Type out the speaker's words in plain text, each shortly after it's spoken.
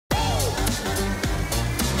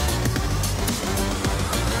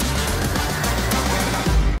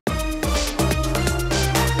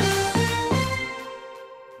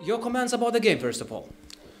comments about the game, first of all?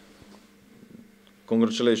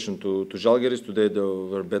 Congratulations to Žalgiris. Today they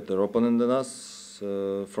were better opponent than us.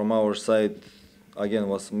 From our side, again,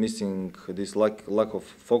 was missing this lack of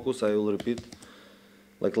focus, I will repeat.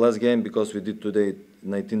 Like last game, because we did today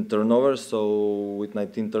 19 turnovers, so with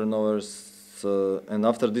 19 turnovers, and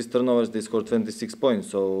after these turnovers they scored 26 points.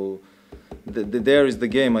 So there is the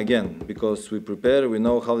game again, because we prepare, we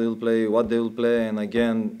know how they will play, what they will play, and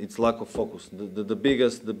again, it's lack of focus. The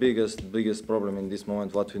biggest problem in this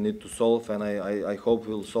moment, what we need to solve, and I hope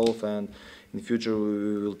we'll solve, and in the future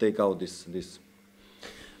we will take out this.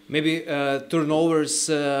 Maybe turnovers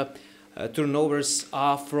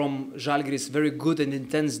are from Žalgiris' very good and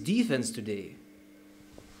intense defense today.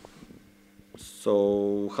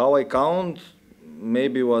 So how I count,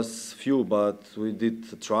 maybe was few, but we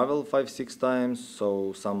did travel 5-6 times,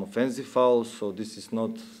 so some offensive fouls. So this is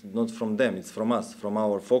not from them, it's from us, from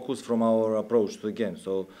our focus, from our approach to the game.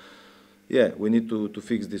 So yeah, we need to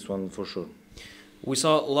fix this one for sure. We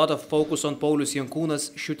saw a lot of focus on Paulius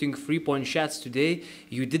Jankūnas shooting 3-point shots today.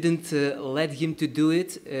 You didn't let him to do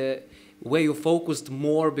it. Were you focused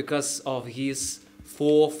more because of his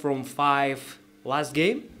 4 from 5 last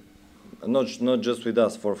game? Not just with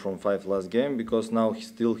us, 4 from 5 last game, because now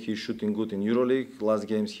he's shooting good in EuroLeague. Last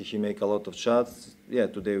games he make a lot of shots. Yeah,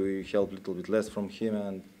 today we helped a little bit less from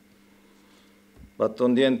him, but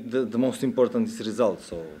on the end the most important is result.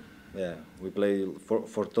 So yeah, we play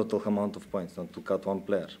for total amount of points, not to cut one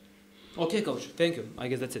player. Okay, coach. Thank you. I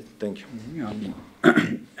guess that's it. Thank you. Yeah,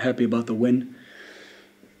 I'm happy about the win.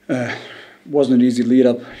 Wasn't an easy lead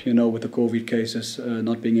up, with the COVID cases,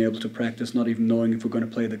 not being able to practice, not even knowing if we're going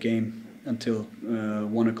to play the game until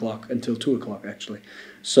 1 o'clock, until 2 o'clock actually.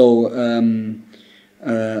 So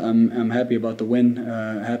I'm happy about the win.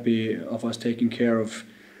 Happy of us taking care of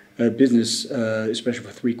business, especially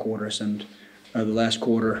for 3 quarters, and the last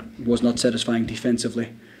quarter was not satisfying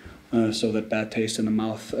defensively. So that bad taste in the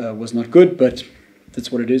mouth was not good, but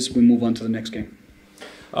that's what it is. We move on to the next game.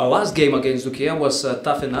 Last game against Dzūkija was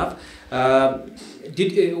tough enough.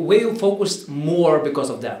 Were you focused more because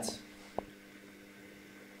of that?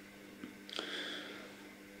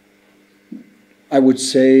 I would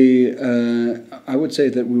say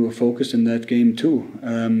that we were focused in that game too,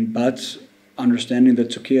 but understanding that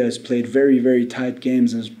Dzūkija has played very, very tight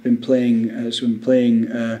games, has been playing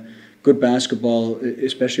good basketball,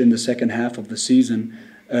 especially in the second half of the season.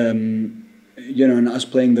 And us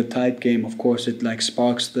playing the tight game, of course, it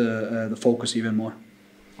sparks the focus even more.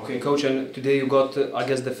 Okay, coach, and today you got, I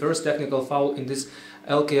guess, the first technical foul in this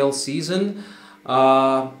LKL season.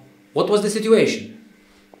 What was the situation?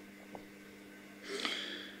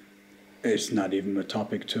 It's not even a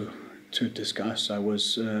topic to discuss.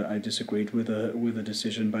 I disagreed with a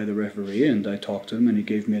decision by the referee, and I talked to him, and he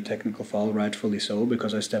gave me a technical foul, rightfully so,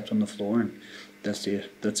 because I stepped on the floor, and that's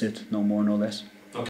it. No more, no less.